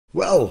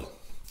Well,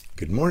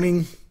 good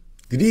morning,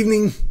 good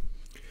evening,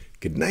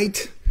 good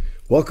night.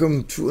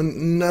 Welcome to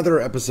another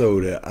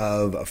episode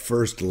of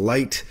First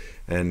Light,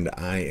 and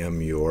I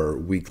am your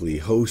weekly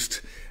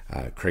host,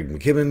 Craig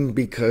McKibben,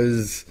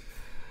 because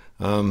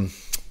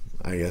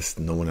I guess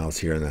no one else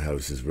here in the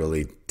house is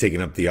really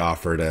taking up the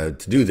offer to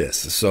do this.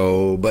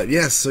 So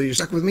you're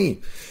stuck with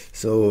me.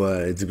 So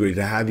it's great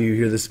to have you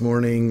here this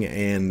morning.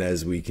 And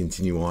as we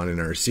continue on in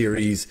our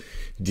series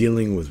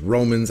dealing with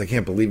Romans, I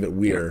can't believe it.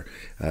 We are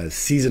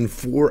season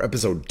 4,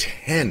 episode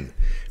 10.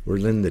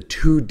 We're in the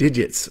 2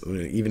 digits,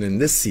 even in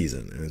this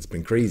season. And it's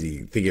been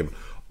crazy. Think of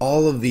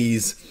all of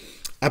these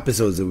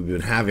episodes that we've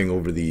been having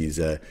over these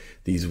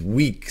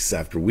weeks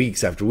after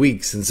weeks after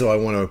weeks. And so I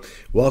want to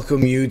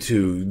welcome you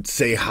to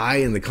say hi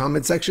in the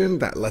comment section.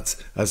 That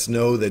lets us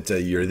know that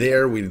you're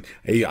there.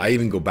 I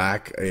even go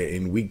back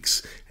in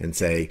weeks and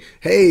say,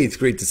 hey, it's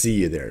great to see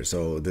you there.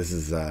 So this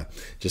is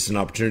just an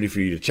opportunity for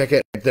you to check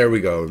it. There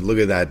we go. Look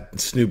at that.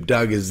 Snoop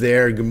Doug is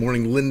there. Good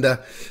morning,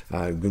 Linda.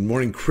 Good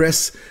morning,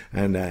 Chris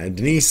and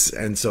Denise.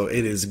 And so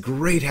it is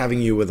great having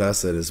you with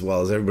us, as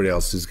well as everybody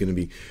else who's going to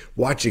be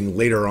watching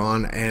later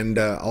on. And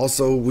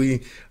also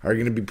we are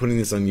going to be putting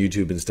this on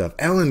YouTube and stuff.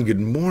 Ellen, good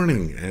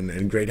morning.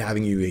 And great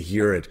having you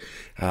here at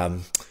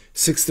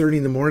 6:30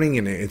 in the morning.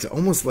 And it's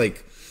almost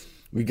like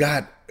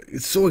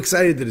it's so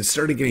excited that it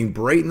started getting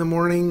bright in the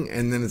morning,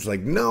 and then it's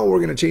like, no, we're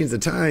going to change the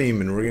time,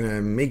 and we're going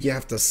to make you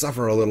have to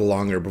suffer a little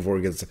longer before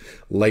it gets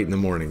light in the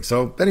morning.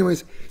 So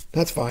anyways,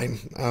 that's fine.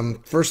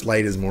 First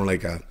light is more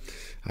like a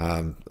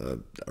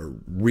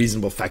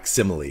reasonable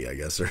facsimile, I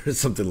guess, or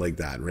something like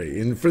that, right?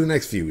 And for the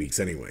next few weeks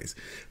anyways.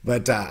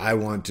 But I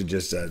want to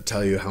just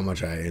tell you how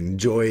much I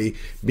enjoy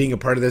being a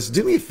part of this.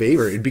 Do me a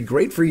favor. It'd be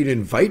great for you to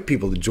invite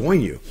people to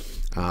join you.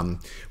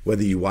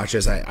 Whether you watch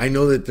us, I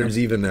know that there's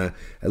even at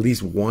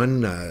least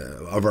one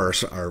of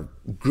our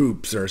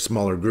groups, our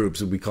smaller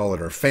groups, we call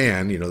it our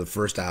fan, the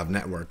First Ave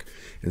Network.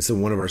 And so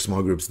one of our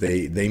small groups,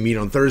 they meet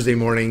on Thursday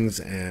mornings,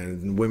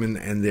 and women,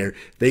 and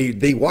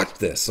they watch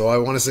this. So I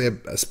want to say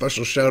a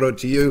special shout out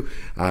to you.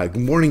 Good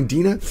morning,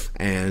 Dina,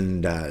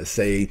 and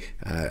say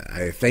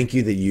I thank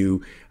you that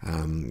you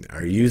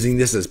are using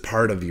this as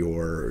part of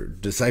your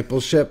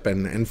discipleship,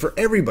 and for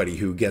everybody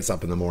who gets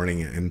up in the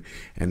morning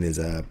and is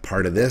a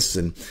part of this.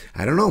 And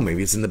I don't know,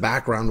 maybe it's in the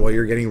background while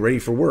you're getting ready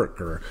for work,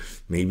 or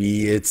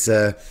maybe it's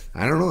I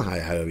don't know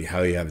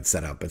how you have it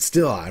set up, but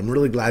still, I'm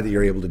really glad that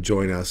you're able to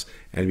join us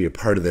and be a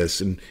part of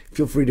this. And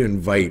feel free to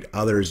invite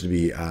others to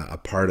be a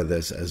part of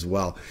this as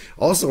well.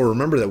 Also,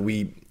 remember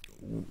that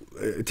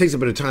it takes a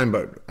bit of time,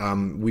 but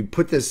we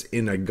put this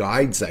in a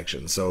guide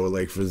section. So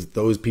like for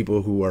those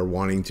people who are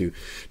wanting to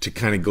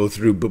kind of go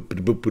through boop,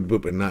 boop, boop,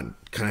 boop, and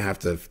not kind of have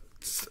to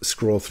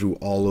scroll through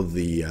all of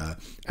the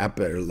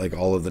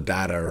all of the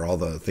data or all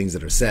the things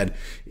that are said,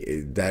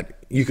 that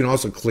you can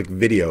also click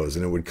videos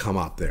and it would come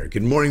up there.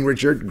 Good morning,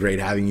 Richard. Great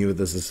having you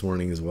with us this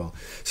morning as well.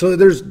 So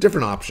there's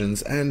different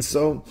options. And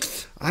so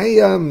I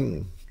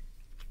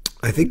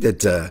think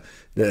that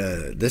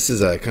this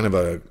is a kind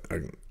of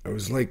I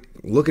was like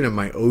looking at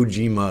my OG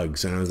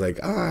mugs, and I was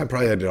like, I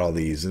probably did all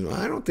these, and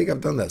I don't think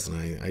I've done this,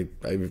 and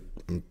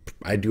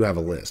I do have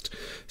a list.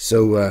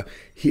 So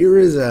here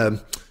is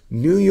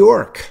New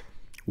York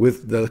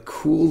with the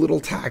cool little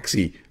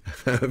taxi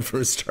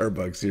for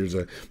Starbucks. Here's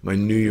my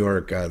New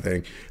York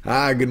thing.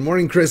 Good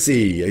morning,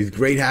 Chrissy. It's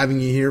great having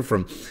you here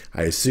from,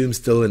 I assume,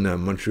 still in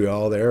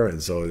Montreal there,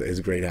 and so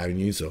it's great having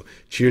you. So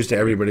cheers to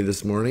everybody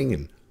this morning,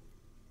 and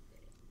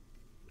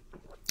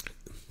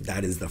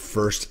that is the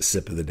first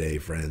sip of the day,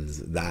 friends.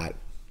 That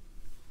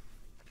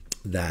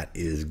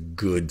is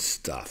good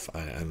stuff.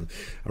 I'm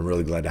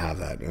really glad to have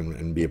that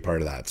and be a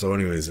part of that. So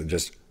anyways,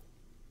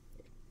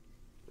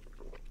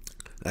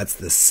 that's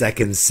the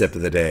second sip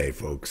of the day,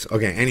 folks.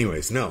 Okay,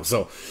 anyways,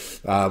 so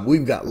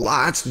we've got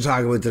lots to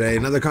talk about today.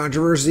 Another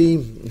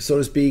controversy, so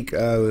to speak,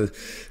 in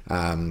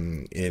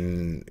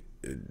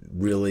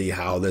really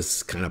how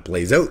this kind of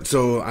plays out.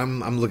 So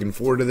I'm looking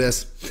forward to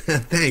this.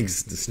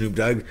 Thanks, Snoop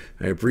Dogg.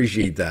 I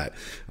appreciate that.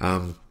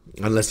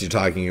 Unless you're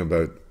talking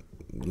about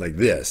like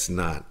this,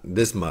 not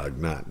this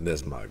mug.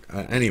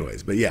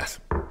 Anyways, but yes.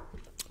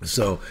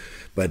 So,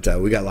 but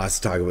we got lots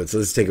to talk about. So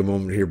let's take a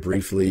moment here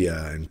briefly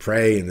and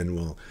pray, and then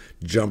we'll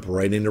jump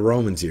right into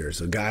Romans here.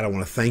 So God, I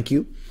want to thank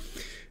you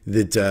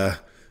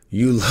that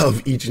you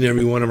love each and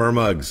every one of our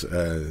mugs.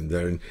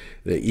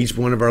 Each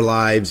one of our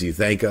lives, you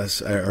thank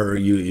us, or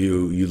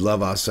you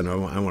love us, and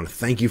I want to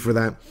thank you for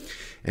that.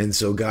 And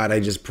so God, I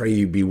just pray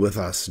you be with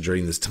us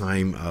during this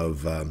time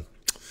of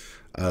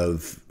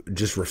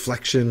just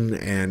reflection,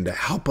 and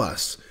help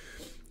us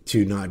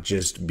to not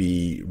just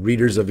be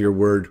readers of your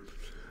word,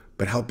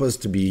 but help us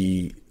to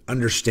be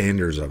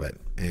understanders of it,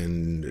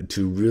 and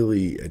to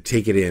really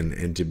take it in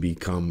and to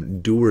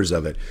become doers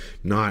of it,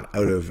 not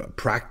out of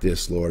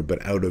practice, Lord,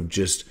 but out of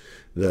just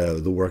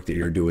the work that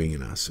you're doing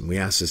in us. And we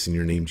ask this in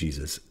your name,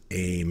 Jesus.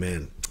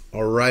 Amen.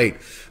 All right.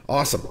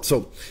 Awesome.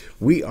 So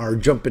we are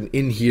jumping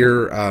in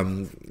here.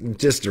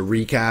 Just to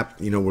recap,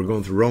 we're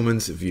going through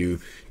Romans. If you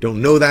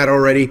don't know that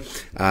already,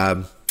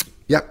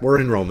 Yep, we're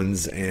in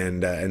Romans,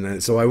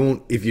 and so I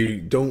won't. If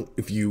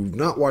you've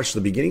not watched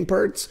the beginning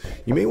parts,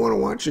 you may want to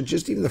watch it.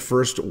 Just even the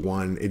first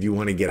one, if you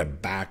want to get a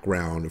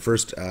background,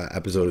 first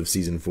episode of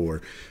season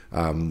 4,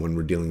 when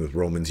we're dealing with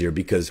Romans here,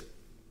 because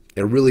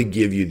it really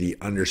give you the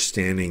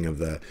understanding of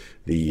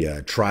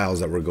the trials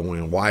that were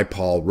going on, why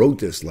Paul wrote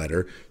this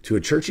letter to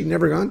a church he'd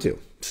never gone to.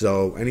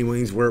 So,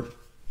 anyways, we're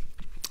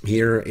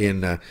here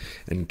in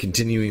and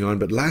continuing on.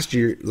 But last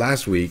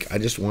week, I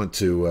just want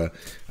to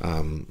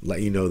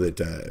let you know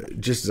that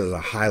just as a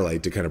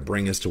highlight to kind of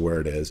bring us to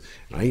where it is,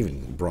 and I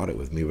even brought it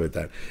with me, but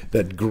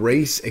that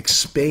grace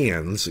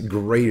expands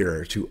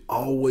greater to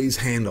always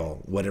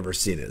handle whatever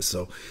sin is.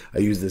 So I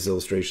used this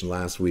illustration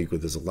last week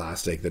with this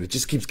elastic that it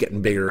just keeps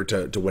getting bigger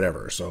to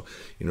whatever. So,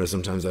 you know,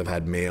 sometimes I've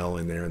had mail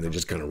in there and they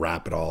just kind of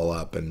wrap it all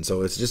up, and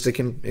so it's just it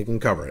can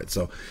cover it.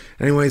 So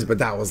anyways, but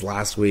that was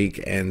last week,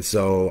 and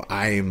so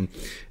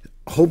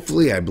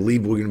hopefully, I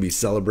believe we're going to be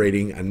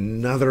celebrating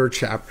another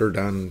chapter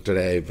done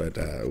today, but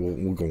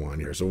we'll go on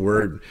here. So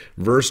we're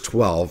verse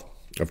 12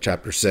 of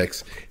chapter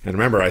 6. And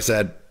remember, I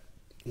said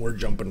we're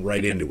jumping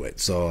right into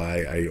it. So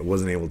I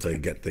wasn't able to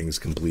get things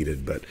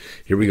completed, but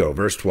here we go.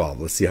 Verse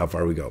 12. Let's see how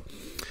far we go.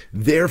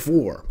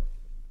 Therefore,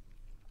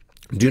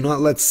 do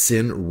not let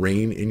sin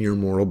reign in your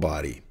mortal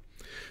body,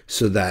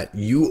 so that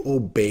you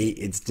obey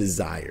its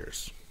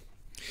desires.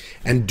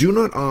 And do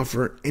not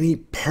offer any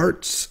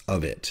parts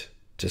of it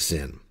to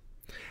sin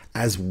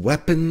as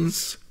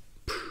weapons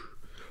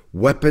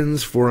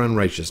for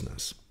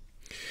unrighteousness,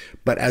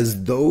 but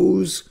as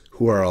those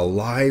who are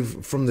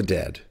alive from the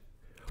dead.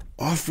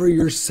 Offer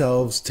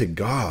yourselves to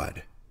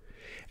God,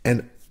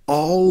 and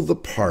all the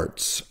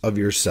parts of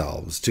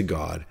yourselves to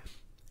God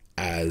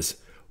as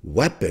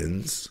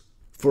weapons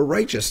for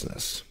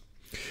righteousness.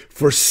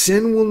 For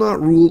sin will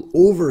not rule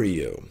over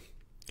you,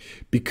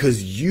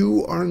 because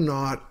you are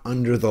not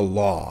under the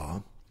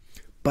law,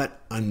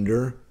 but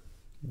under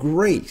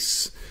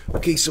grace.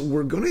 Okay, so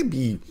we're going to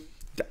be,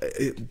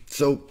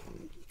 so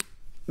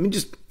let me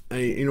just,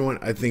 you know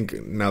what, I think,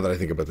 now that I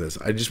think about this,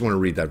 I just want to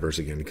read that verse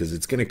again, because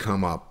it's going to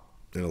come up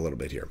in a little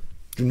bit here.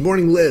 Good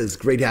morning, Liz.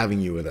 Great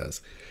having you with us.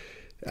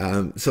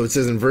 So it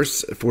says in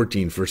verse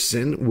 14, for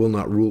sin will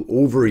not rule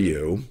over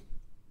you,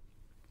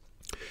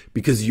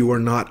 because you are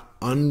not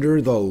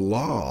under the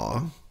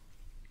law,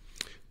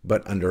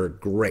 but under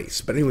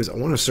grace. But anyways, I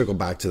want to circle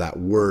back to that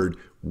word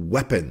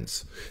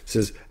weapons. It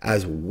says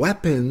as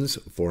weapons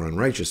for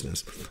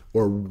unrighteousness,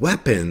 or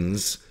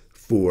weapons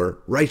for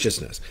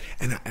righteousness.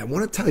 And I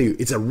want to tell you,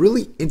 it's a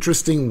really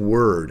interesting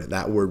word,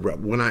 that word.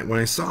 When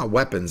I saw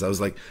weapons, I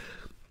was like,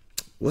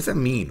 what's that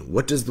mean?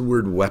 What does the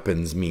word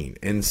weapons mean?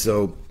 And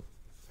so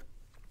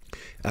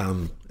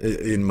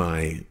in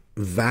my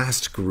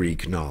vast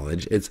Greek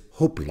knowledge, it's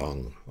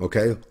hopelong,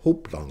 okay?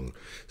 Hopelong.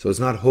 So it's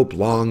not hope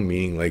long,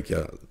 meaning like,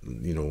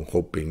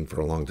 hoping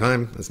for a long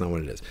time. That's not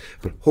what it is.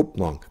 But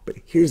hopelong. But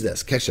here's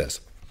this, catch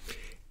this.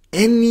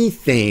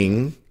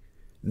 Anything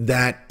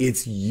that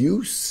its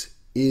use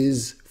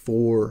is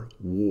for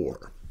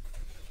war.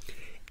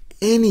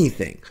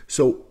 Anything.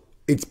 So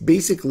it's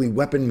basically,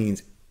 weapon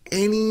means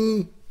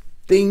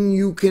anything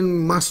you can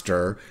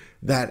muster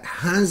that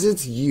has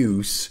its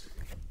use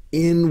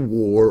in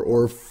war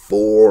or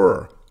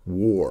for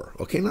war.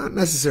 Okay, not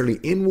necessarily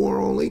in war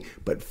only,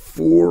 but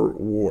for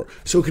war.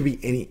 So it could be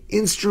any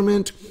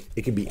instrument,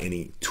 it could be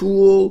any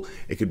tool,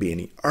 it could be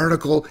any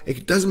article,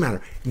 it doesn't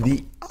matter.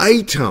 The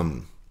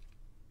item,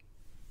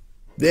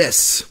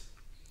 this,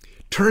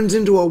 turns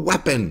into a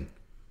weapon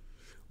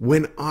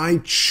when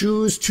I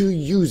choose to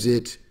use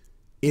it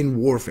in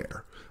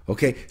warfare.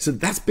 Okay, so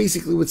that's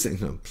basically what's saying.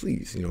 No,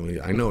 please,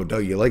 I know,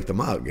 Doug, you like the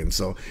mug, and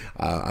so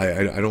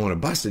I don't want to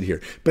bust it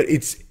here. But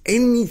it's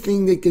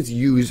anything that gets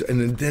used,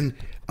 and then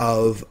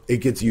it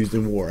gets used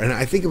in war. And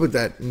I think about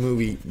that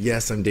movie.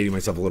 Yes, I'm dating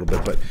myself a little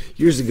bit, but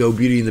years ago,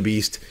 Beauty and the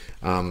Beast.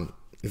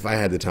 If I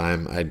had the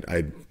time,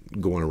 I'd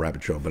go on a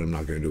rabbit trail, but I'm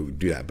not going to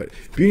do that. But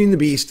Beauty and the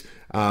Beast,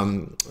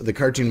 the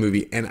cartoon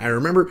movie, and I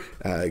remember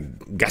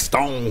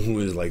Gaston, who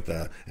is like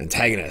the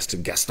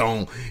antagonist.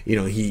 Gaston,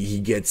 he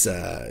gets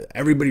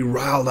everybody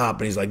riled up,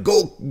 and he's like,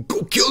 go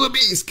kill the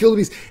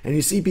beast, and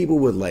you see people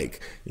with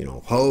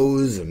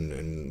hose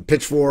and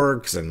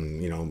pitchforks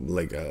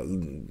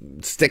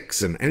and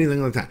sticks and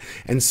anything like that.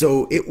 And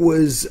so it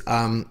was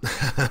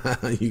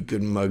you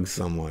could mug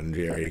someone,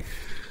 Jerry.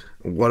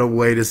 What a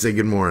way to say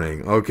good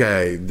morning.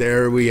 Okay,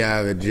 there we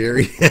have it,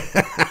 Jerry.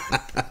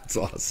 That's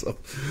awesome.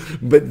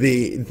 But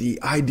the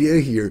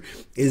idea here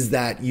is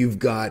that you've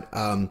got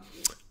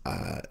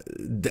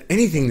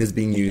anything that's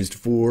being used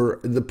for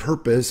the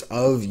purpose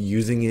of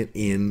using it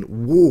in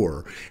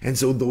war. And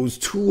so those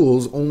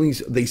tools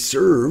they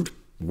served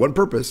one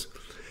purpose,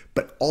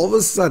 but all of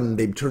a sudden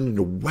they've turned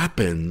into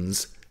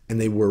weapons,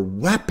 and they were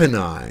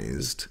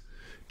weaponized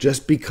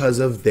just because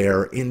of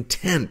their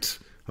intent.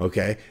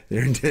 Okay,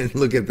 their intent.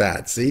 Look at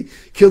that. See,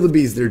 kill the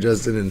beast there,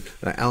 Justin and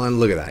Alan.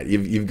 Look at that.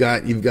 You've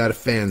got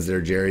fans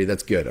there, Jerry.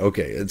 That's good.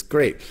 Okay, that's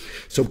great.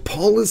 So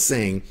Paul is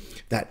saying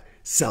that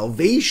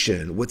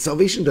salvation, what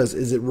salvation does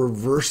is it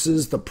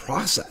reverses the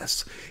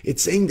process.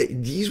 It's saying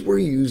that these were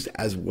used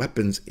as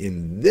weapons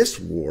in this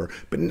war,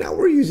 but now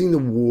we're using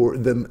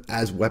them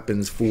as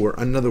weapons for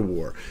another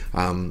war.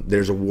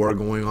 There's a war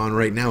going on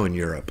right now in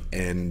Europe,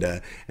 and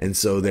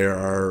so there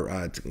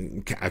are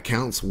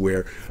accounts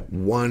where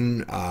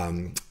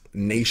one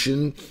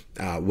nation,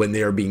 when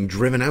they are being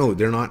driven out,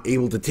 they're not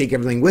able to take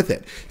everything with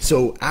it.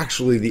 So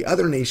actually the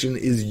other nation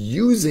is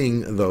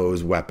using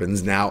those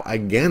weapons now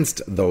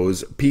against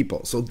those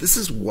people. So this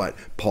is what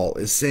Paul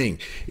is saying,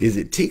 is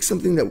it takes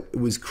something that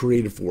was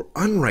created for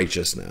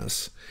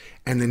unrighteousness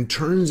and then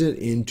turns it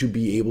into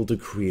be able to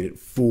create it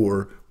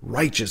for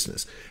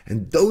righteousness.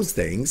 And those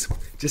things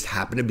just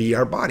happen to be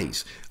our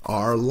bodies,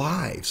 our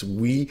lives.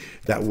 We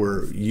that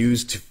were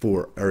used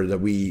for, or that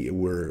we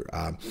were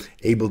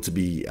able to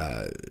be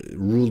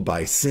ruled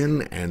by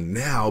sin, and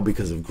now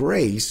because of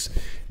grace,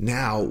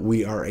 now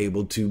we are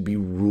able to be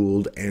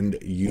ruled and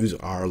use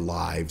our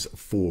lives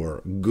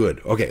for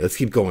good. Okay, let's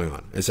keep going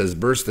on. It says,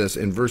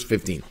 in verse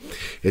 15,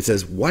 it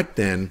says, what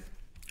then?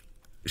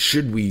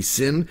 Should we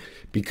sin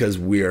because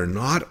we are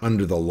not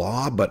under the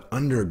law but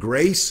under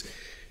grace?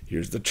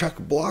 Here's the Chuck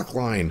Block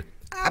line.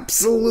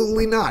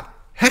 Absolutely not.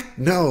 Heck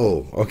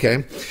no.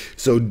 Okay.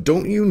 So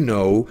don't you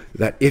know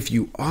that if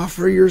you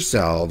offer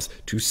yourselves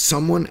to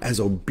someone as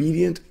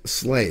obedient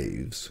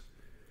slaves,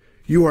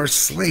 you are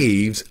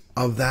slaves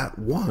of that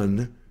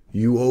one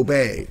you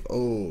obey?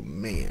 Oh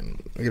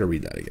man, I gotta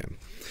read that again.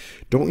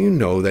 Don't you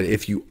know that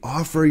if you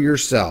offer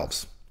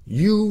yourselves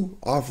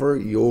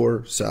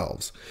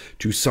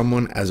to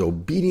someone as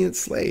obedient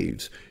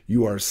slaves,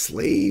 you are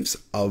slaves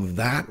of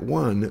that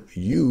one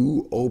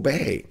you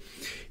obey,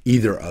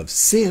 either of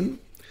sin,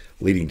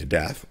 leading to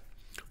death,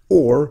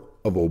 or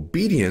of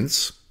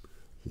obedience,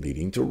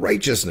 leading to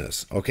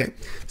righteousness. Okay,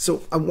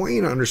 so I want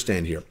you to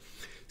understand here,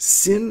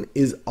 sin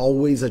is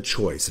always a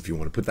choice. If you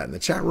want to put that in the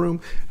chat room,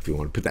 if you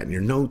want to put that in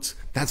your notes,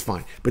 that's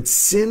fine. But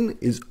sin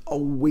is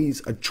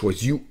always a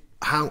choice. You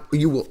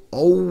will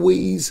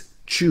always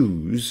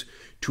choose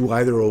to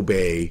either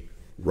obey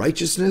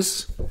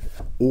righteousness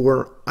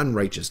or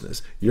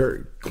unrighteousness.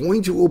 You're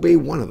going to obey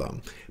one of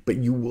them, but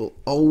you will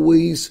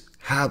always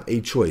have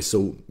a choice.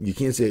 So you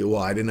can't say,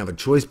 well, I didn't have a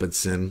choice but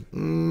sin.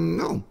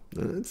 No,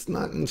 it's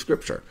not in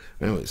Scripture.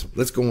 Anyways,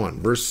 let's go on.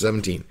 Verse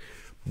 17.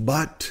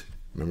 But,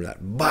 remember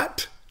that,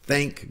 but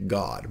thank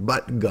God,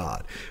 but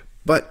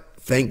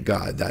thank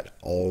God that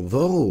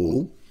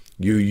although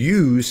you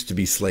used to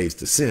be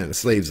slaves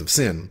of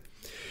sin,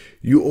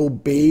 you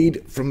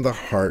obeyed from the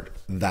heart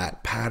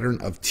that pattern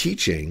of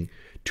teaching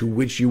to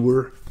which you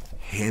were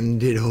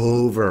handed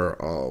over.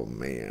 Oh,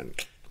 man.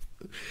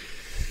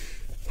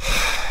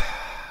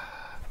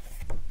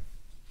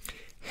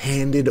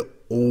 Handed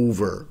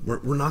over.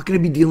 We're not going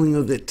to be dealing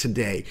with it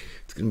today.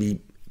 It's going to be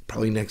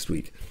probably next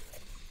week.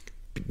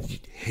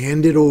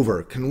 Handed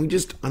over. Can we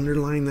just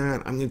underline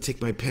that? I'm going to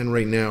take my pen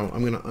right now.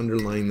 I'm going to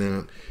underline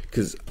that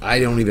because I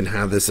don't even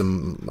have this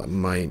in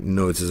my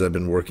notes as I've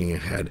been working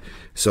ahead.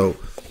 So,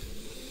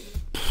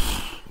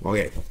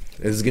 okay,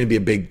 this is going to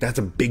be that's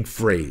a big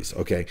phrase,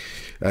 okay?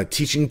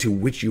 Teaching to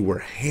which you were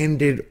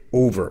handed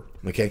over,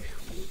 okay?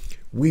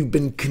 We've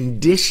been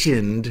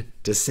conditioned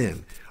to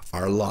sin.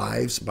 Our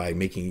lives by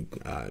making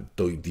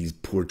these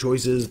poor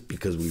choices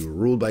because we were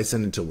ruled by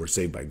sin until we're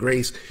saved by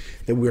grace,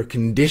 that we're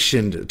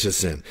conditioned to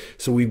sin.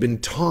 So we've been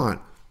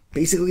taught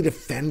basically to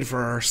fend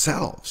for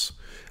ourselves.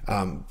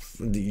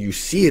 You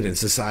see it in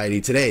society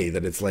today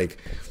that it's like,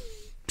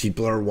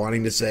 people are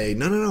wanting to say,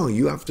 no,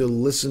 you have to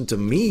listen to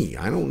me.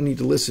 I don't need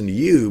to listen to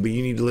you, but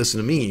you need to listen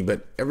to me.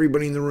 But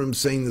everybody in the room is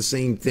saying the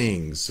same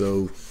thing.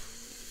 So,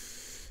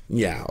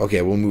 yeah,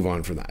 okay, we'll move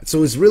on from that.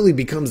 So it really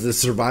becomes this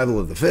survival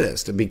of the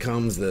fittest. It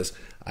becomes this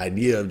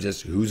idea of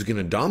just who's going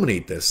to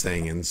dominate this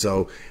thing. And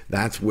so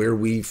that's where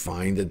we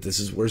find that this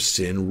is where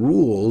sin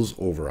rules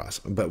over us.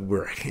 But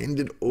we're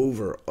handed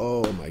over.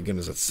 Oh, my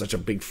goodness, that's such a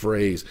big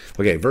phrase.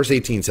 Okay, verse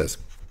 18 says,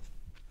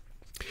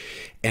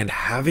 and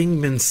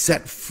having been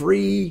set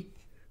free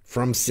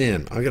from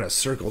sin. I gotta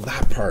circle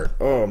that part.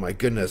 Oh my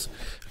goodness.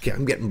 Okay,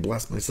 I'm getting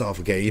blessed myself.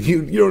 Okay,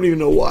 you don't even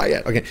know why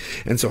yet. Okay,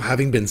 and so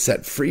having been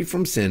set free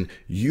from sin,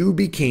 you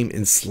became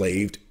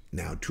enslaved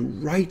now to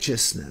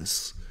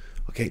righteousness.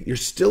 Okay, you're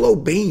still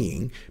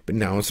obeying, but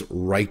now it's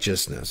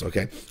righteousness.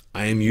 Okay,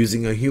 I am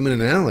using a human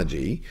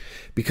analogy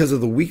because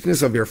of the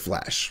weakness of your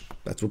flesh.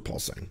 That's what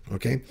Paul's saying.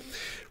 Okay,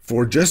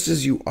 for just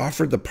as you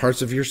offered the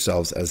parts of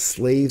yourselves as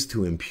slaves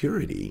to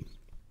impurity,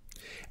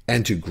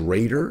 and to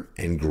greater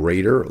and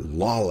greater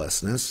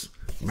lawlessness.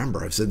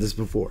 Remember, I've said this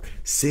before.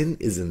 Sin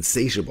is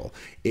insatiable.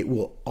 It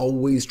will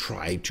always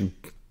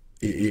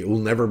it will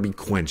never be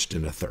quenched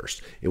in a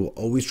thirst. It will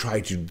always try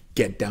to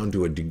get down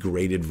to a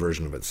degraded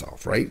version of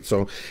itself, right?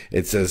 So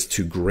it says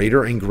to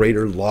greater and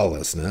greater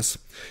lawlessness.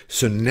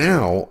 So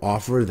now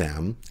offer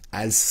them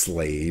as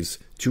slaves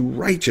to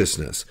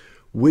righteousness,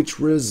 which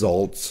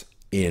results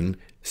in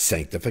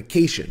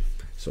sanctification.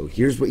 So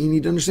here's what you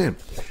need to understand.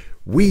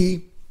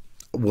 We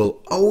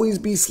will always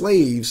be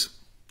slaves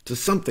to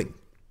something.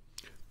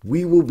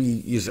 we will be,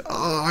 you say,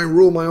 oh, I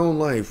rule my own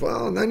life.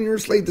 Well, then you're a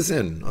slave to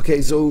sin.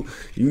 Okay, so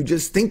you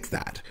just think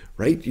that,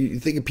 right? You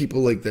think of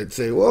people like that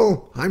say,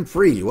 well, I'm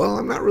free. Well,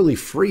 I'm not really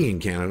free in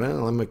Canada.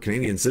 I'm a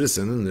Canadian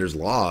citizen, and there's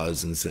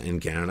laws in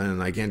Canada,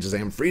 and I can't just say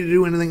I'm free to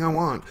do anything I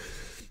want.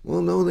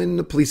 Well, no, then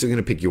the police are going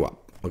to pick you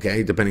up,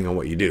 okay, depending on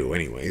what you do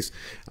anyways,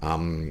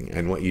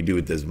 and what you do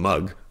with this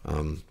mug,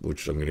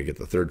 which I'm going to get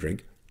the third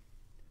drink.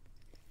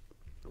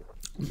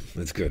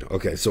 That's good.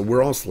 Okay, so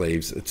we're all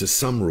slaves to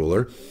some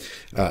ruler,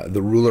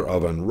 the ruler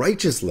of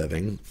unrighteous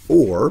living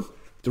or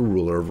the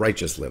ruler of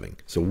righteous living.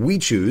 So we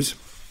choose,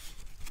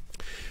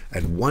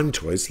 and one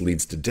choice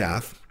leads to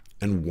death,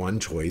 and one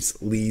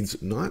choice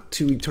leads not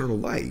to eternal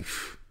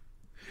life,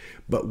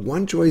 but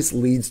one choice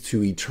leads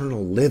to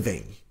eternal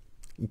living.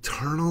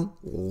 Eternal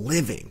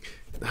living.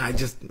 I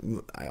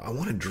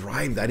want to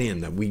drive that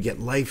in, that we get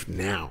life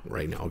now,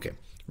 right now. Okay,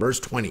 verse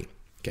 20.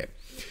 Okay,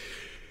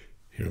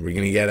 here we're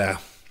going to get a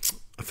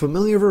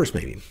familiar verse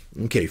maybe.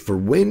 Okay, for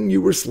when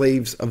you were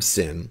slaves of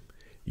sin,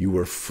 you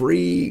were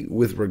free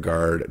with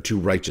regard to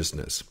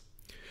righteousness.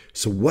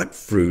 So what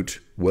fruit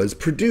was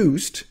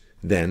produced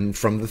then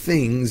from the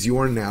things you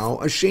are now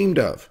ashamed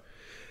of?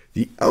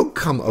 The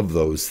outcome of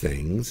those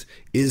things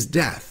is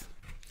death.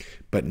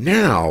 But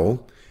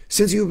now,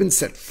 since you have been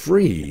set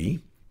free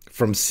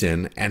from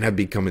sin and have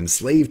become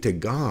enslaved to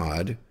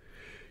God,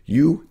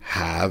 you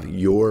have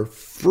your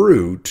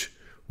fruit,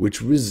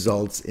 which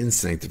results in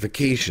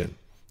sanctification.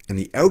 And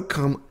the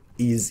outcome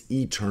is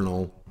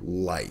eternal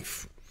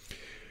life.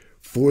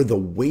 For the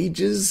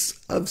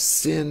wages of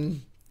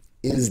sin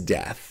is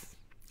death,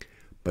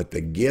 but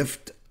the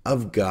gift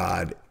of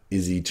God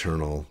is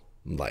eternal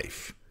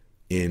life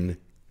in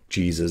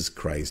Jesus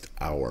Christ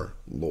our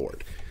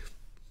Lord.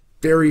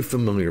 Very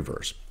familiar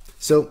verse.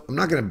 So I'm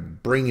not going to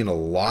bring in a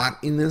lot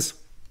in this.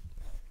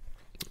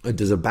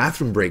 Does a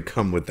bathroom break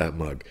come with that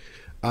mug?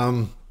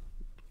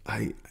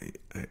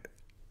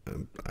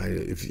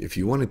 If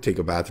you want to take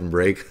a bathroom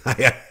break,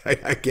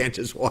 I can't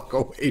just walk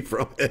away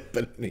from it.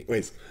 But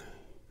anyways,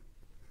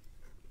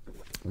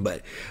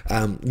 let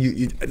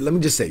me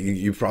just say,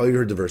 you've probably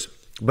heard the verse,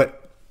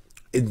 but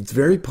it's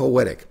very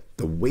poetic.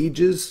 The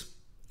wages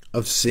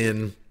of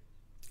sin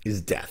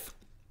is death,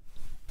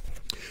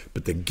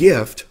 but the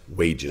gift,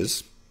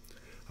 wages,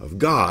 of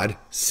God,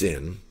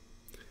 sin,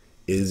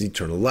 is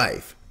eternal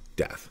life,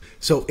 death.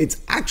 So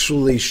it's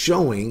actually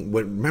showing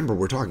what, remember,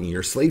 we're talking,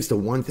 you're slaves to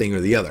one thing or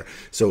the other.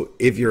 So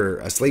if you're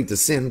a slave to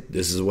sin,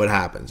 this is what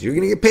happens. You're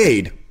going to get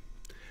paid,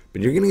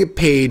 but you're going to get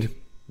paid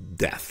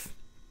death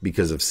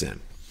because of sin.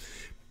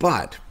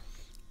 But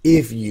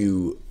if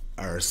you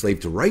are a slave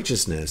to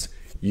righteousness,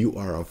 you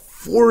are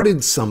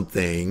afforded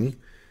something.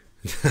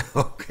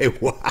 Okay,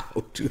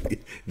 wow.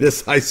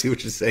 This, I see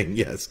what you're saying.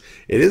 Yes,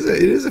 it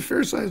is a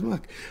fair sized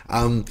mug.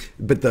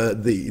 But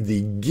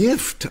the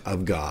gift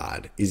of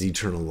God is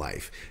eternal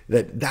life.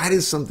 That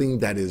is something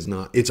that is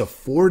not, it's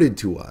afforded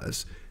to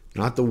us,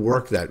 not the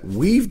work that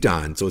we've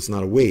done, so it's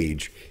not a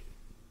wage.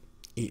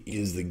 It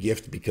is the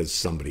gift because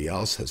somebody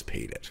else has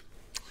paid it.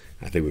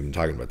 I think we've been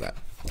talking about that.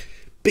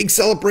 Big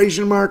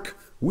celebration, Mark.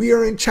 We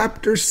are in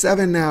chapter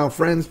 7 now,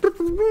 friends.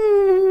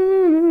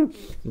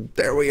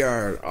 There we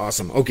are.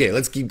 Awesome. Okay,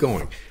 let's keep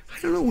going.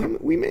 I don't know.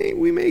 We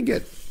may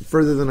get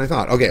further than I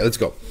thought. Okay, let's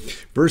go.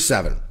 Verse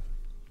 7.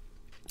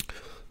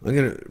 I'm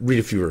going to read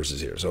a few verses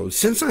here. So,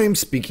 since I am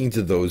speaking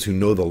to those who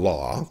know the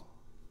law,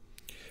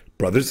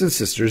 brothers and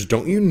sisters,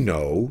 don't you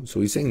know?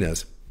 So he's saying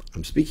this.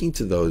 I'm speaking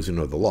to those who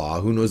know the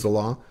law. Who knows the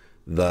law?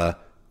 The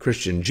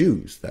Christian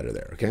Jews that are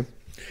there, okay?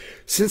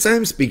 Since I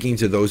am speaking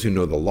to those who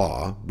know the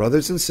law,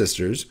 brothers and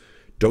sisters,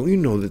 don't you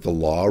know that the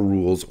law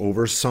rules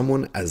over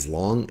someone as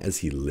long as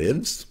he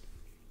lives?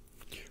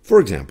 For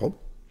example,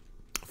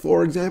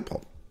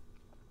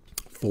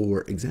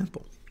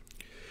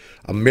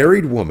 a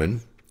married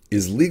woman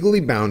is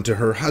legally bound to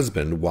her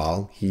husband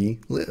while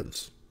he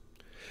lives.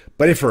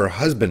 But if her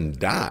husband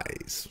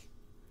dies,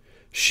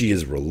 she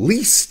is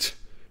released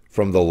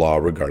from the law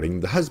regarding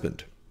the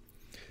husband.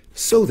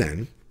 So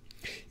then,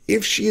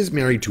 if she is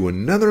married to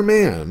another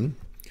man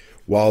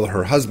while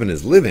her husband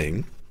is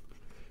living,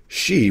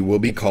 she will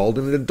be called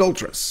an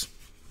adulteress.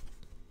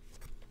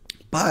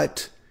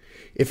 But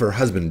if her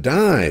husband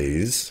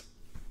dies,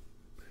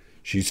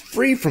 she's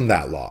free from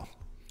that law.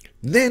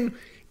 Then,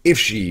 if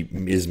she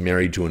is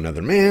married to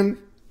another man,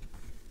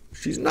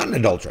 she's not an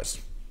adulteress.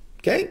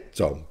 Okay?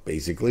 So,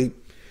 basically,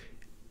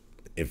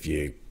 if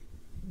you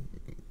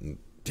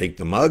take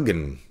the mug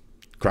and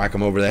crack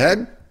him over the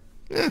head,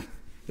 there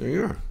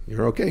you are.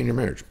 You're okay in your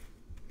marriage.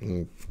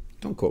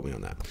 Don't quote me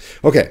on that.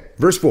 Okay,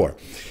 verse 4.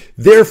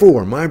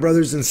 Therefore, my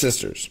brothers and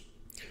sisters,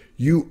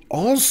 you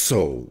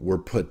also were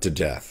put to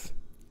death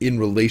in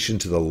relation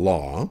to the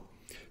law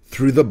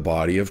through the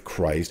body of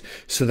Christ,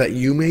 so that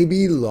you may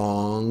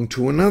belong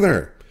to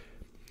another.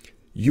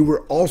 You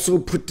were also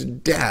put to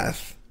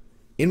death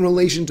in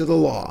relation to the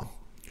law,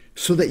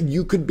 so that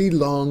you could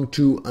belong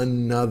to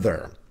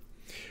another.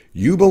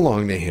 You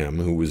belong to him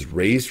who was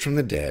raised from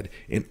the dead,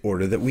 in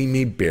order that we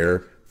may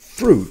bear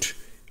fruit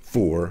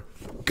for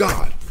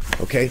God.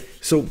 Okay,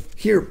 so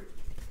here,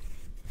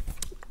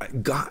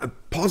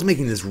 Paul's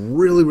making this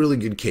really, really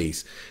good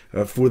case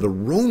for the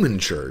Roman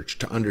church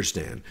to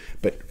understand.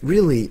 But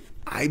really,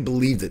 I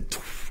believe that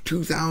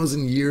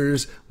 2,000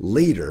 years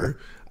later,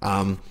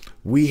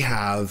 we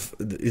have,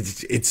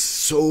 it's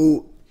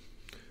so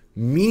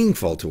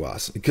meaningful to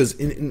us because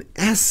in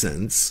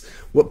essence,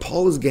 what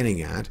Paul is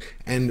getting at,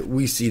 and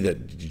we see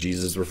that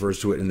Jesus refers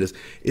to it in this,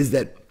 is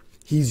that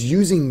he's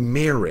using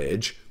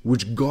marriage,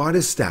 which God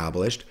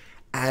established,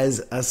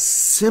 as a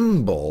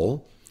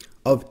symbol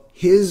of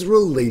his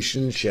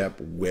relationship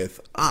with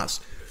us.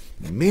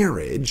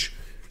 Marriage,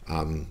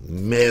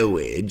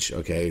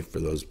 okay, for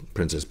those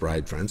Princess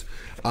Bride friends,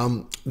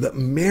 that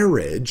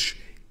marriage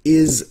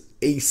is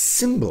a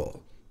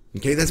symbol.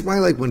 Okay, that's why,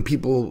 like, when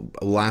people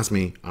will ask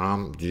me,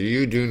 do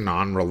you do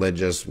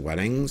non-religious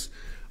weddings?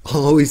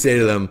 I'll always say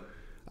to them,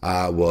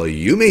 well,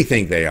 you may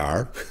think they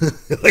are.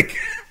 Like,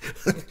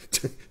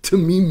 to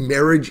me,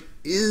 marriage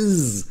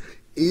is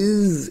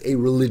a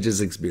religious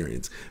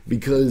experience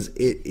because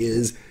it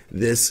is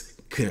this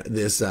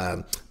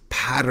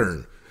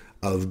pattern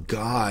of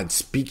God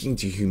speaking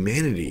to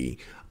humanity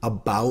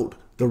about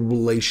the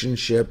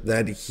relationship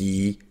that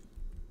he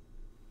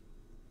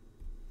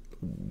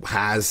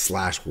has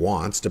 /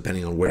 wants,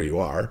 depending on where you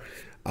are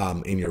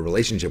in your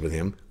relationship with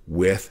him,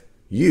 with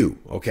you.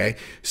 Okay,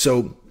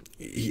 so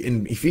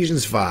in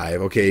Ephesians 5,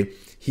 okay,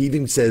 he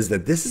even says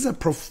that this is a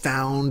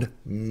profound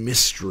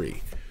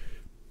mystery.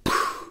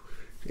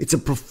 It's a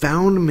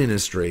profound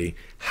mystery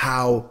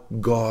how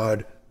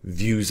God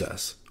views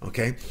us.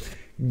 Okay,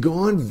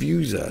 God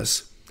views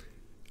us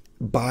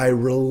by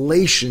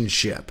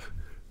relationship,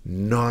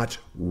 not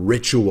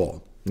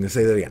ritual. I'm going to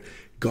say that again.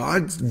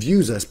 God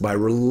views us by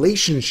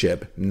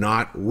relationship,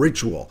 not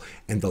ritual.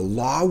 And the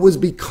law was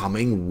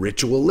becoming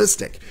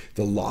ritualistic.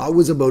 The law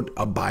was about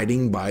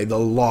abiding by the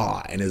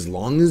law. And as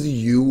long as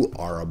you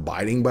are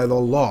abiding by the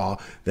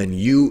law, then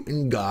you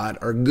and God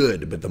are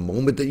good. But the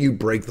moment that you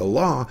break the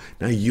law,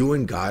 now you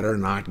and God are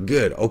not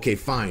good. Okay,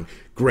 fine,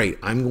 great.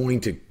 I'm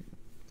going to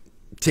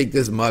take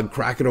this mug,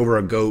 crack it over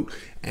a goat,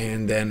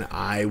 and then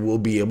I will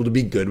be able to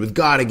be good with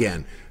God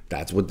again.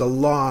 That's what the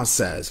law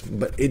says,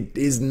 but it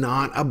is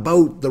not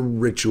about the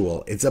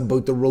ritual. It's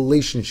about the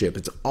relationship.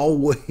 It's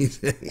always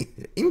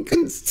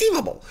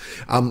inconceivable.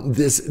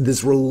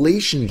 This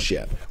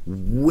relationship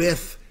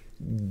with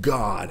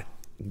God,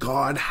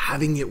 God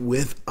having it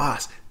with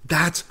us.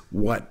 That's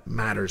what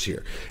matters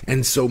here.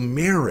 And so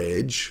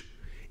marriage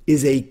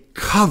is a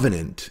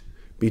covenant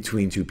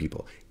between two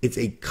people. It's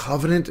a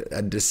covenant,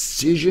 a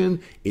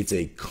decision. It's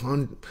a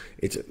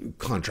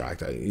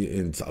contract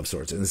of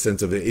sorts, in the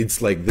sense of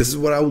it's like, this is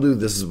what I will do.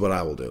 This is what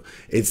I will do.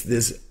 It's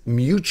this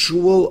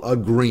mutual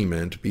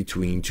agreement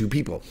between two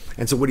people.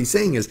 And so what he's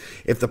saying is,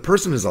 if the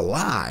person is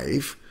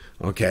alive,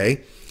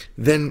 okay,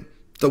 then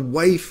the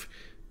wife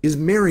is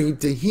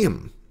married to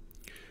him.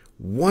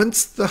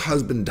 Once the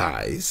husband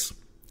dies,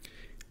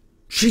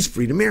 she's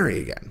free to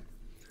marry again.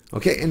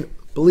 Okay, and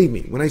believe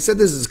me, when I said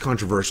this is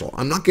controversial,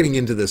 I'm not getting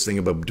into this thing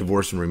about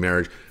divorce and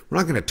remarriage. We're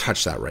not going to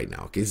touch that right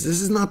now, okay? This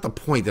is not the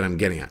point that I'm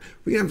getting at.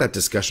 We can have that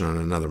discussion on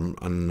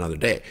another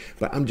day.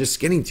 But I'm just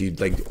getting to you,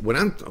 like, when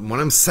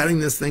I'm setting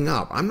this thing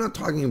up, I'm not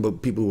talking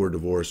about people who are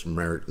divorced and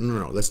married.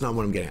 No, that's not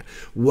what I'm getting at.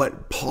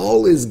 What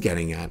Paul is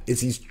getting at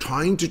is he's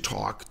trying to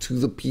talk to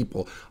the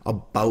people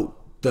about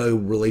the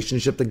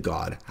relationship that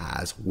God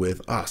has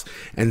with us.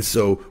 And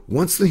so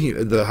once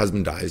the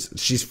husband dies,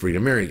 she's free to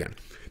marry again.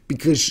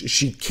 Because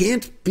she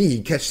can't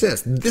be, catch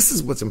this, this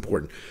is what's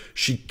important.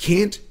 She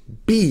can't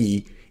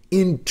be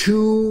in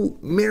two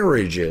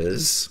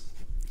marriages,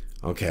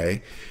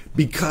 okay,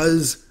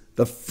 because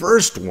the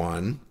first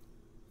one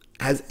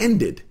has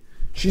ended.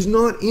 She's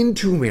not in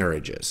two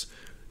marriages.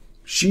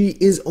 She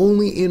is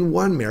only in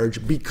one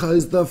marriage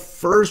because the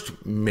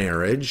first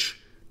marriage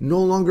no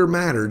longer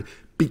mattered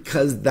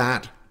because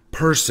that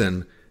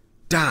person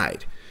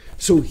died.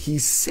 So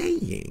he's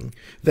saying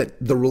that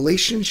the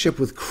relationship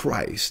with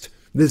Christ,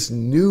 this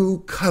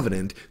new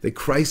covenant that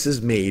Christ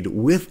has made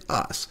with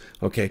us,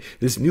 okay,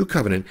 this new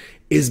covenant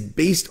is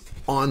based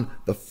on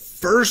the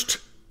first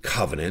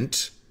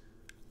covenant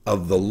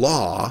of the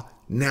law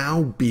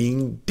now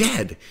being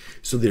dead.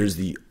 So there's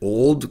the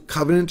old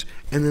covenant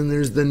and then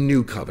there's the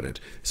new covenant.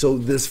 So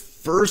this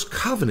first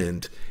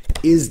covenant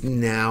is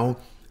now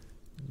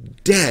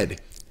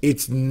dead.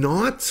 It's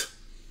not,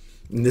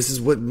 and this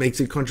is what makes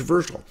it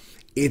controversial,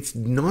 it's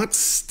not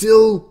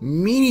still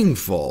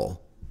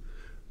meaningful,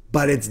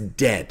 but it's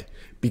dead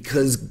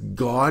because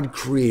God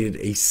created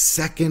a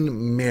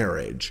second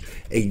marriage,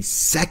 a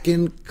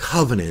second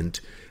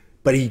covenant,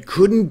 but he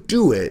couldn't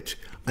do it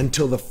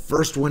until the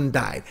first one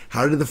died.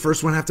 How did the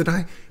first one have to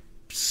die?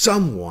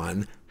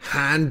 Someone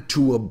had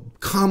to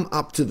come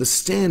up to the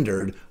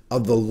standard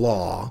of the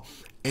law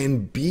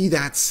and be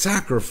that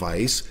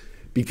sacrifice,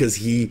 because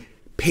he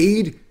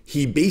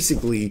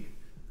basically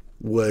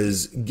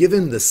was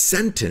given the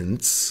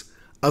sentence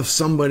of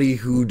somebody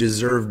who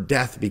deserved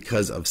death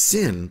because of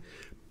sin,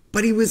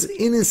 but he was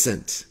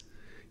innocent.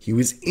 He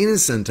was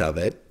innocent of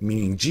it,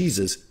 meaning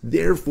Jesus.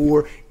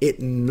 Therefore, it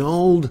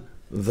annulled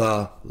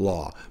the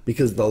law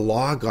because the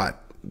law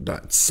got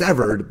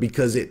severed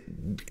because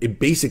it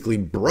basically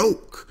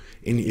broke.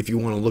 And if you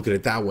want to look at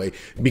it that way,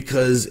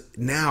 because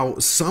now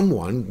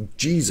someone,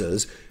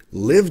 Jesus,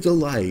 lived a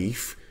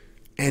life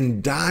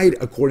and died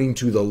according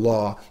to the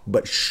law,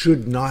 but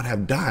should not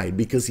have died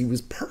because he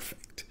was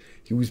perfect.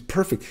 He was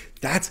perfect.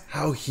 That's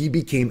how he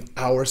became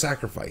our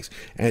sacrifice,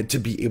 and to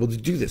be able to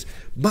do this.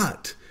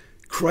 But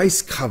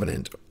Christ's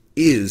covenant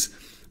is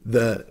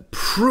the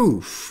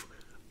proof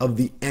of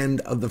the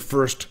end of the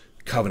first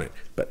covenant.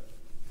 But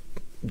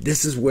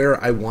this is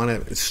where I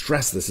want to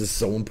stress this is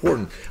so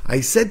important. I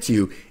said to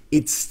you,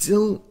 it's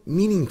still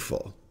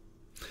meaningful.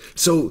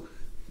 So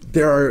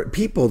there are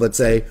people that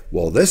say,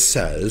 well, this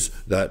says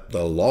that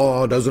the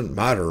law doesn't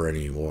matter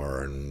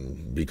anymore,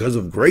 and because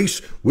of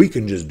grace, we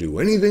can just do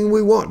anything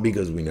we want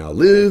because we now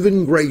live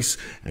in grace,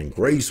 and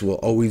grace will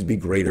always be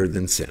greater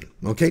than sin.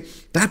 Okay?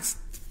 That's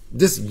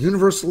this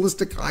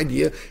universalistic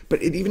idea,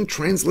 but it even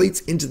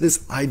translates into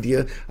this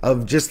idea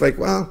of just like,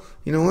 well,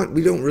 you know what?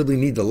 We don't really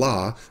need the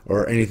law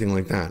or anything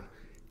like that.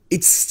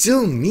 It's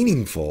still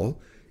meaningful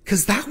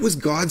because that was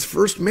God's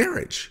first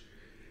marriage.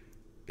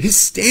 His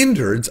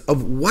standards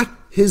of what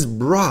his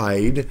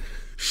bride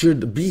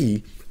should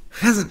be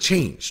hasn't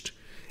changed.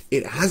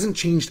 It hasn't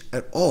changed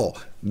at all.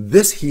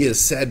 This he has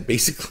said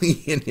basically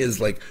in his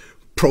like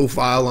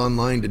profile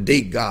online to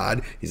date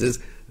God. He says,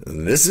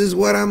 this is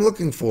what I'm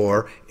looking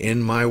for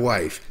in my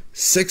wife.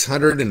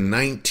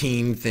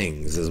 619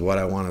 things is what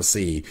I want to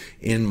see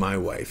in my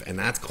wife. And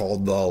that's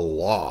called the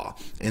law.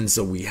 And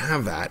so we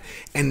have that.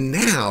 And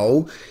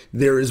now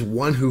there is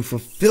one who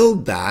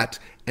fulfilled that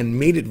and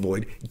made it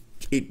void.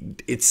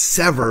 It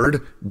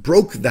severed,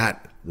 broke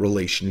that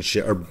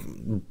relationship, or,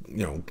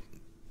 you know,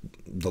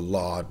 the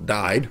law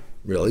died,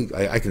 really.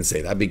 I can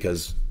say that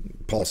because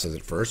Paul says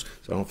it first,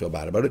 so I don't feel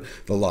bad about it.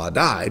 The law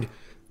died,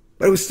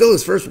 but it was still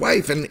his first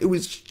wife, and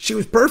she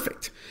was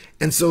perfect.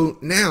 And so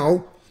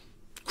now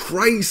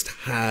Christ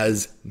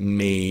has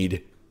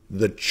made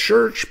the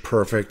church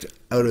perfect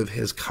out of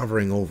his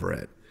covering over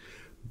it.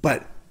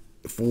 But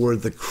for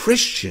the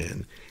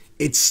Christian,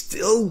 it's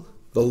still,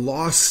 the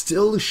law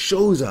still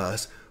shows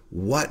us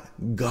what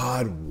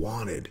God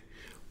wanted,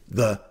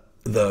 the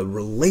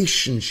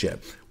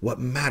relationship,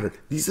 what mattered.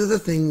 These are the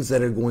things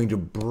that are going to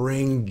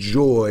bring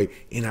joy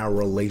in our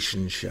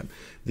relationship.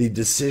 The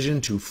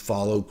decision to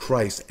follow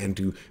Christ and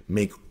to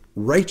make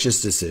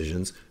righteous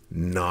decisions,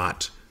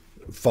 not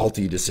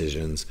faulty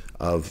decisions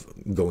of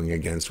going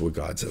against what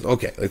God says.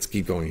 Okay, let's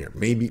keep going here.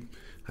 Maybe,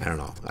 I don't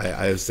know.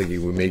 I was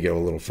thinking we may go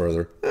a little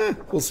further.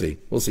 We'll see.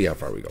 We'll see how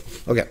far we go.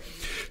 Okay.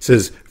 It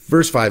says,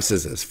 verse 5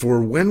 says this,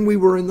 for when we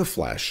were in the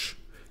flesh,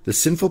 the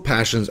sinful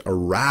passions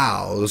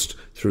aroused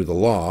through the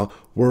law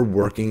were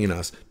working in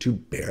us to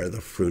bear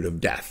the fruit of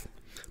death.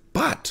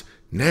 But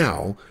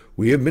now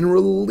we have been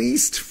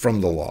released from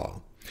the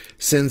law,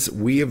 since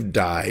we have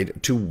died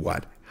to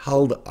what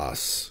held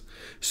us,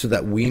 so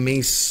that we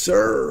may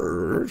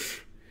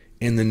serve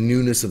in the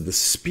newness of the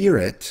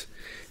Spirit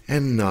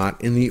and not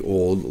in the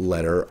old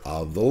letter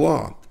of the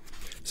law.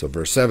 So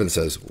verse 7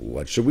 says,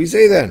 what should we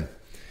say then?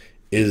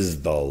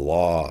 Is the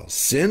law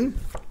sin?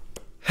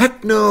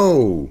 Heck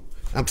no!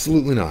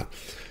 Absolutely not.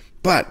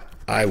 But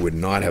I would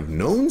not have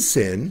known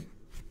sin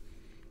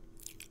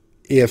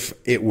if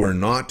it were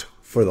not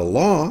for the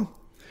law.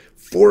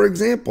 For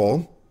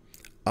example,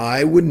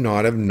 I would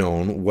not have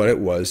known what it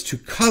was to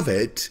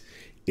covet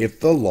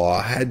if the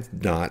law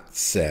had not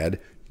said,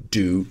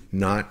 do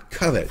not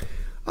covet.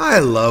 I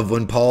love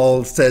when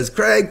Paul says,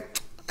 Craig,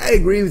 I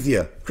agree with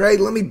you.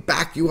 Craig, let me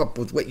back you up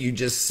with what you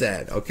just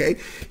said, okay?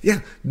 Yeah,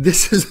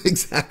 this is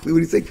exactly what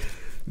he's saying.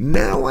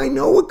 Now I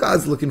know what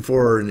God's looking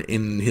for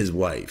in his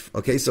wife.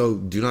 Okay, so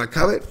do not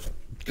covet.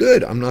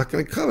 Good, I'm not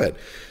going to covet.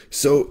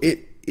 So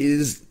it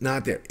is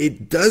not there.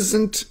 It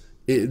doesn't,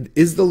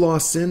 is the law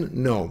sin?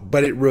 No,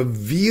 but it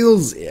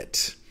reveals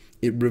it.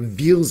 It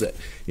reveals it.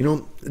 You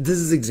know, this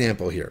is an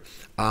example here.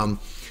 The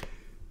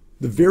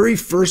very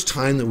first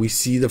time that we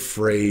see the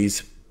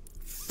phrase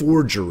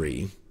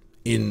forgery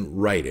in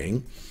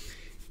writing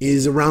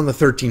is around the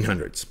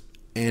 1300s.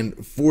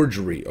 And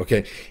forgery,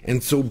 okay?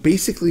 And so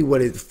basically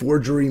what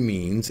forgery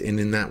means, and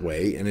in that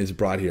way, and is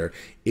brought here,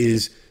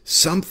 is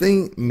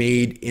something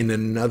made in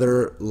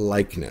another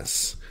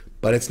likeness,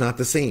 but it's not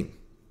the same.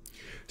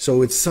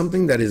 So it's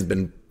something that has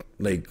been,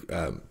 like,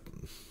 I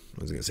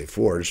was going to say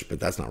forged, but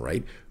that's not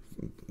right.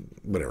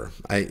 Whatever.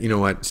 You know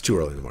what? It's too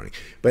early in the morning.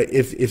 But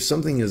if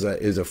something is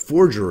a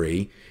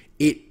forgery,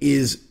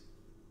 it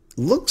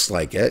looks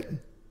like it,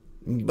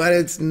 but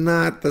it's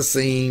not the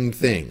same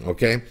thing,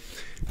 okay?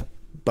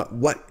 But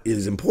what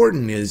is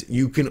important is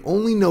you can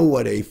only know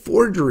what a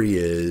forgery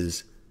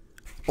is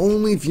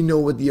only if you know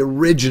what the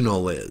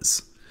original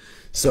is.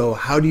 So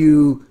how do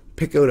you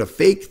pick out a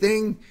fake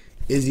thing?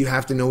 Is you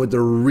have to know what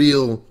the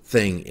real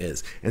thing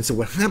is. And so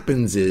what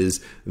happens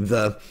is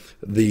the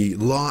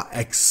law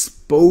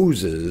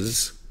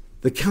exposes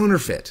the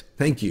counterfeit.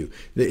 Thank you.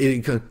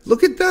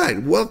 Look at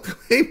that. Welcome.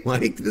 Hey,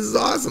 Mike. This is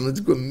awesome.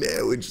 Let's go.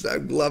 I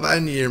love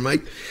having you here,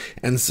 Mike.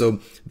 And so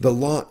the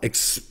law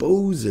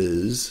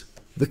exposes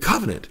the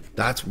covenant.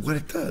 That's what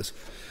it does.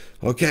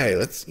 Okay,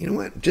 you know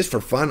what? Just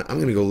for fun, I'm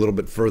going to go a little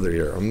bit further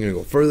here. I'm going to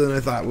go further than I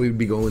thought we'd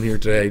be going here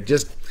today.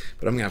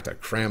 But I'm going to have to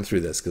cram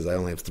through this because I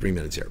only have 3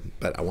 minutes here.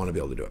 But I want to be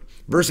able to do it.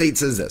 Verse 8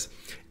 says this,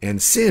 and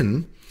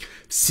sin,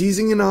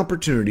 seizing an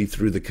opportunity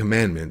through the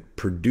commandment,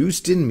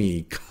 produced in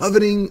me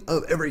coveting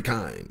of every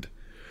kind.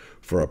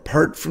 For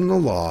apart from the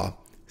law,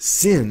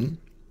 sin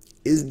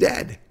is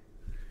dead.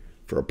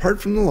 For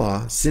apart from the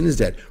law, sin is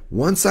dead.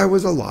 Once I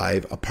was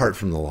alive apart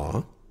from the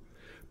law,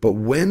 but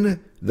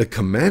when the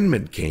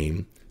commandment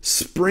came,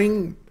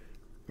 sin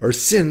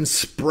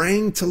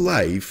sprang to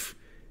life,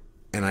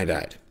 and I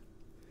died.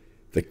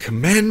 The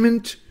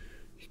commandment,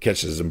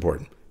 catch this is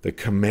important, the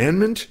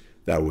commandment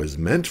that was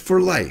meant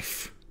for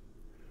life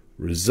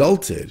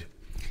resulted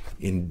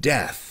in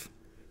death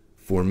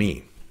for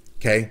me.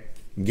 Okay?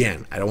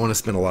 Again, I don't want to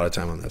spend a lot of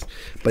time on this,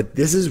 but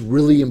this is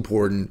really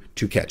important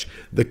to catch.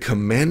 The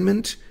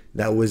commandment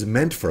that was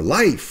meant for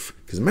life,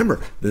 because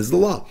remember, this is the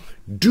law.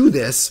 Do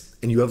this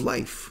and you have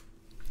life.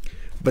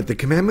 But the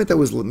commandment that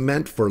was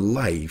meant for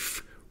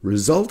life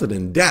resulted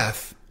in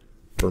death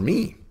for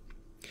me.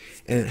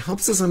 And it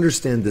helps us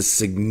understand the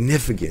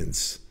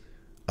significance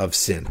of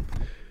sin.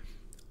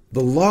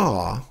 The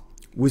law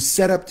was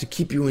set up to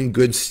keep you in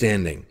good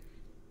standing.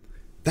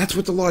 That's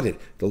what the law did.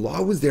 The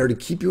law was there to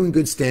keep you in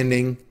good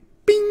standing,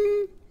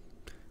 bing,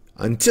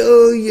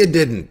 until you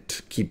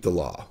didn't keep the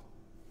law.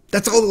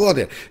 That's all the law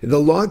did. The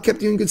law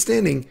kept you in good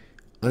standing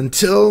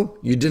until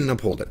you didn't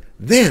uphold it.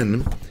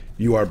 Then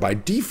you are by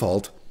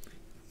default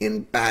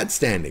in bad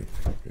standing.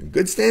 You're in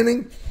good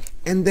standing,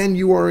 and then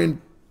you are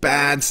in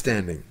bad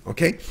standing.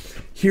 Okay?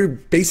 Here,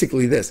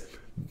 basically this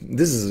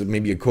is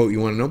maybe a quote you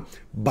want to know.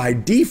 By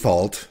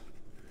default,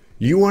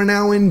 you are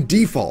now in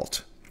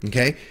default.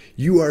 Okay?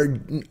 You are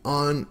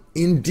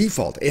in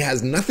default. It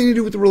has nothing to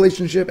do with the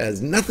relationship. It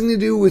has nothing to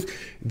do with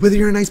whether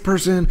you're a nice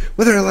person,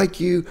 whether I like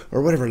you,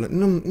 or whatever.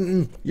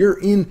 No, you're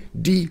in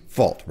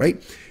default,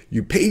 right?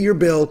 You pay your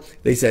bill.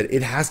 They said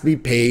it has to be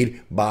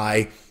paid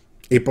by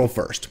April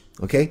 1st.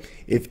 Okay?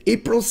 If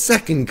April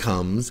 2nd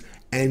comes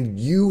and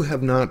you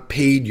have not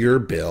paid your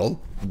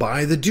bill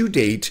by the due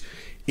date,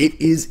 it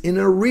is in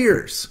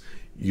arrears.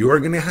 You're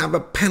going to have a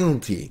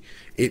penalty.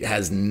 It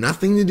has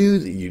nothing to do,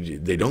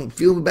 they don't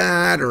feel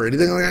bad or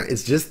anything like that.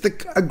 It's just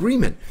the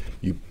agreement.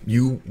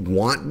 You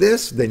want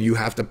this, then you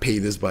have to pay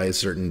this by a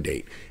certain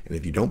date. And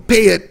if you don't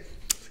pay it,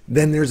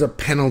 then there's a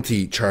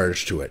penalty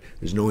charged to it.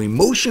 There's no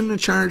emotion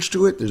attached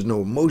to it. There's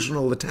no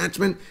emotional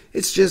attachment.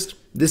 It's just,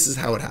 this is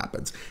how it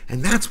happens.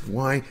 And that's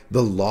why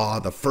the law,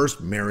 the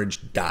first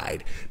marriage,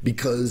 died.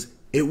 Because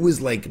it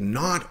was like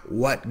not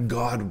what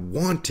God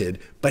wanted,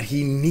 but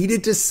he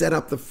needed to set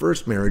up the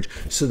first marriage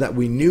so that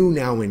we knew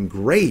now in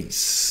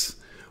grace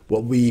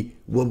what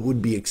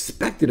would be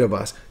expected of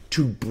us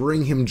to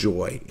bring him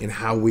joy in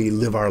how we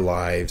live our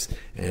lives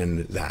and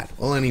that.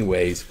 Well,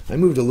 anyways, I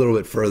moved the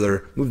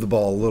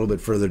ball a little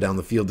bit further down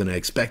the field than I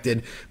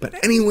expected.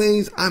 But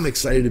anyways, I'm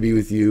excited to be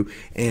with you.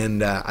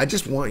 And I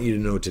just want you to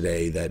know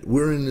today that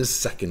we're in this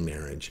second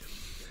marriage.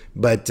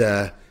 But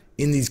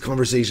in these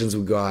conversations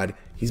with God,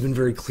 he's been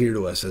very clear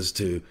to us as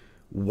to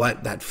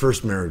what that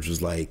first marriage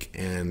was like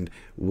and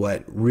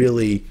what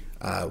really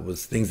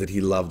was things that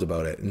he loved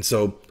about it. And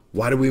so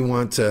why do we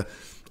want to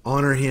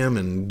honor him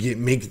and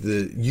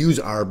use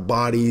our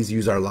bodies,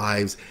 use our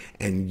lives,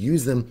 and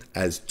use them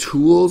as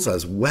tools,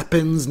 as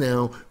weapons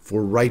now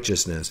for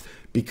righteousness?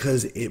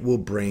 Because it will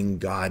bring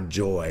God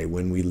joy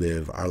when we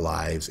live our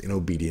lives in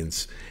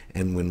obedience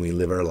and when we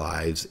live our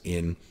lives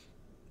in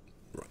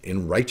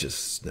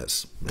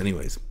righteousness.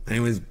 Anyways,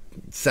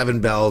 7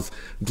 bells.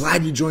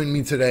 Glad you joined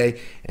me today.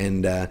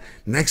 And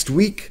next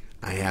week,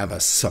 I have a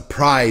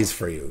surprise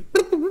for you.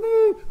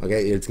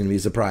 Okay, it's going to be a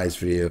surprise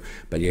for you,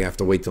 but you have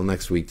to wait till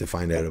next week to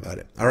find out about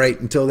it. All right,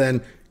 until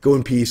then, go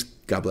in peace.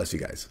 God bless you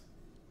guys.